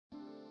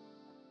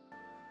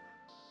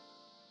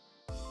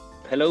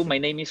Hello, my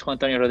name is Juan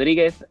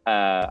Rodriguez.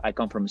 I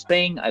come from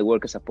Spain. I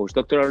work as a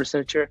postdoctoral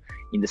researcher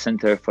in the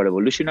Center for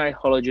Evolutionary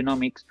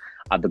Hologenomics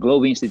at the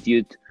Globe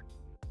Institute.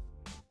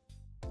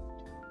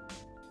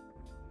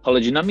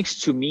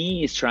 Hologenomics to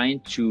me is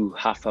trying to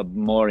have a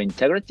more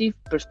integrative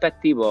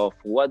perspective of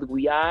what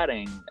we are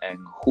and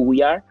who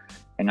we are,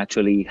 and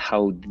actually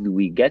how did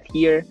we get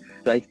here.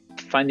 So I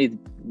find it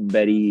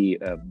very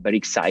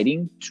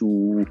exciting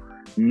to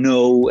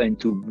know and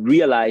to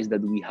realize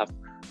that we have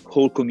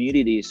whole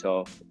communities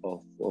of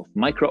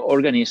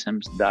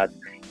microorganisms that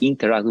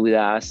interact with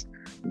us,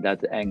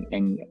 that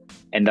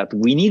and that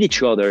we need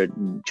each other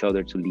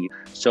to live.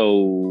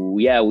 So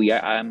yeah,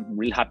 I'm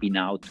really happy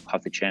now to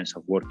have the chance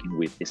of working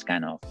with this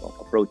kind of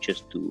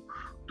approaches to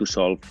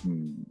solve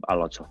a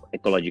lot of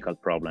ecological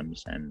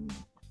problems and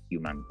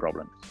human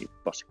problems, if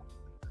possible.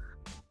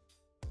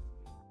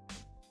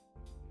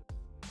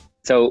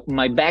 So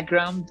my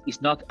background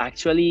is not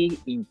actually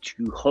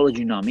into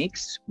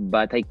hologenomics,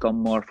 but I come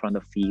more from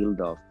the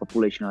field of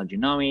populational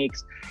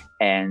genomics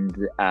and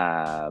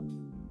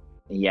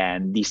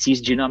and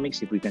disease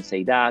genomics, if we can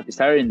say that. I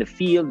started in the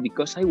field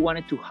because I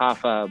wanted to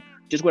have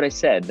just what I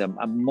said,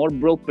 a more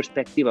broad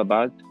perspective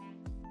about,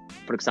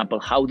 for example,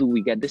 how do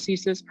we get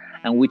diseases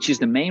and which is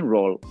the main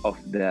role of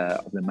the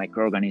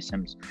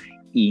microorganisms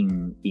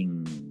in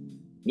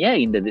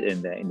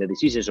the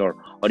diseases, or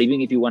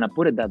even if you want to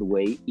put it that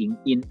way,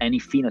 in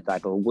any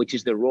phenotype, or which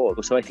is the role.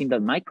 So I think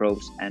that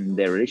microbes and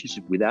their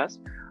relationship with us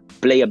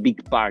play a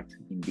big part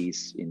in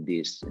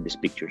this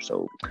picture.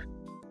 So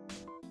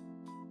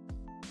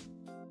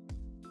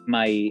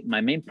my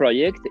main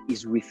project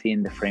is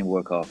within the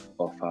framework of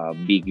a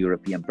big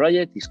European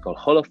project. It's called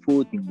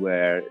HoloFood, in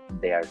where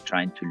they are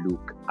trying to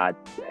look at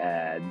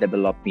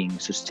developing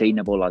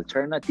sustainable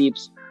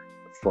alternatives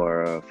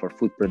for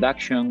food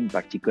production,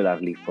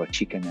 particularly for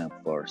chicken and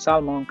for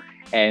salmon.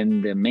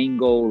 And the main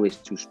goal is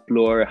to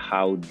explore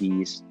how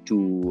these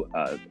two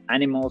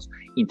animals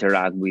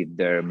interact with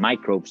their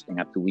microbes, and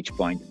up to which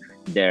point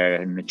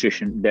their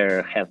nutrition,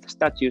 their health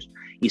status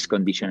is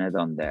conditioned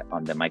on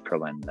the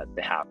microbiome that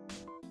they have.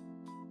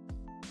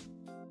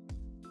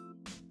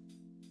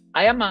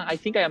 I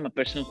think I am a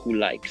person who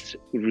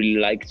really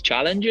likes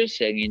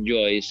challenges and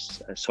enjoys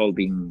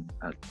solving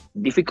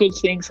difficult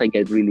things. I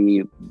get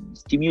really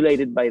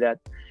stimulated by that.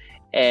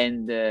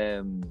 And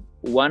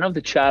one of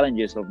the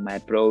challenges of my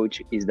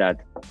approach is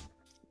that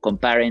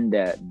comparing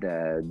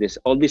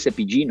all these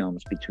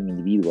epigenomes between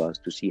individuals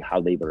to see how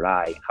they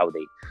vary, how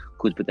they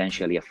could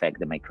potentially affect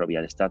the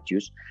microbial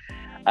status.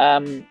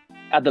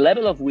 At the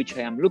level of which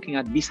I am looking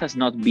at, this has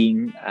not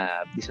been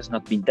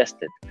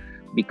tested,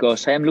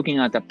 because I am looking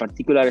at a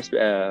particular,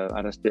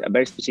 a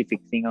very specific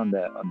thing in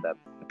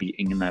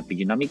an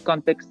epigenomic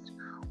context,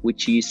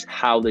 which is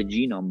how the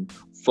genome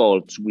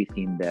folds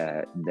within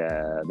the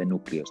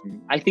nucleus.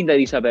 I think that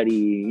is a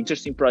very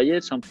interesting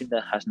project, something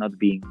that has not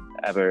been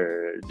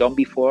ever done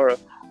before,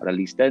 or at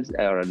least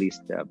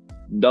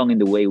done in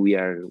the way we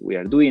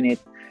are doing it.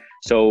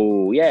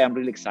 So yeah, I'm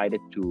really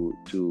excited to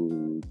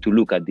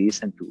look at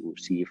this and to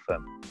see if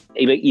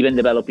even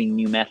developing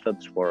new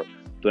methods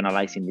to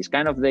analyzing this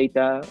kind of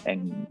data,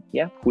 and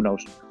yeah, who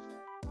knows.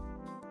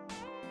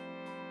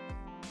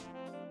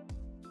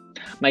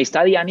 My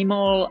study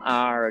animal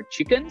are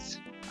chickens,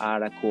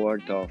 are a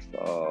cohort of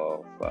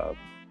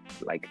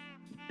like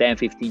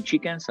 10-15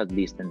 chickens, at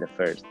least in the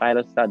first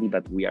pilot study,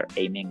 but we are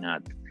aiming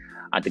at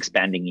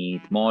expanding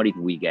it more if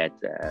we get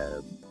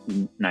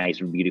nice,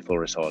 beautiful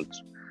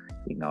results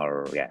in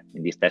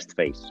this test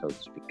phase, so to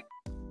speak.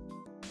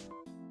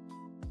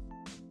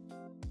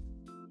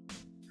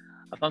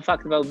 A fun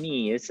fact about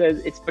me, it's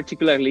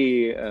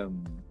particularly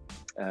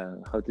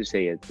how to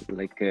say it,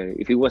 like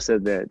if it was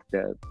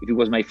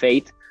my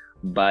fate,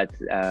 but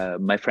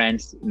my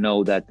friends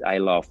know that I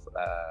love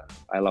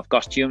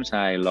costumes.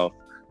 I love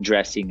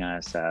dressing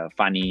as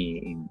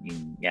funny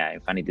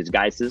in funny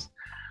disguises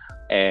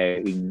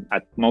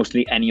at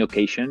mostly any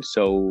occasion.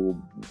 So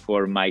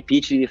for my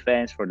PhD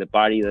defense, for the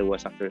party that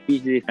was after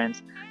PhD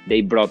defense, they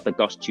brought the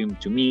costume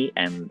to me,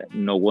 and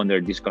no wonder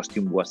this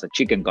costume was a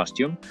chicken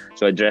costume.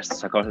 So I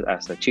dressed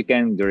as a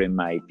chicken during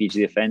my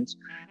PhD defense.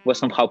 It was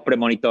somehow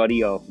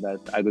premonitory of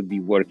that I would be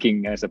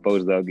working as a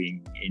postdoc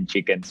in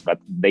chickens, but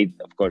they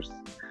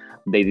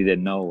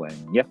didn't know,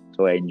 and yeah,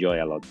 so I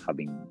enjoy a lot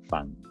having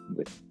fun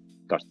with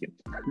costumes.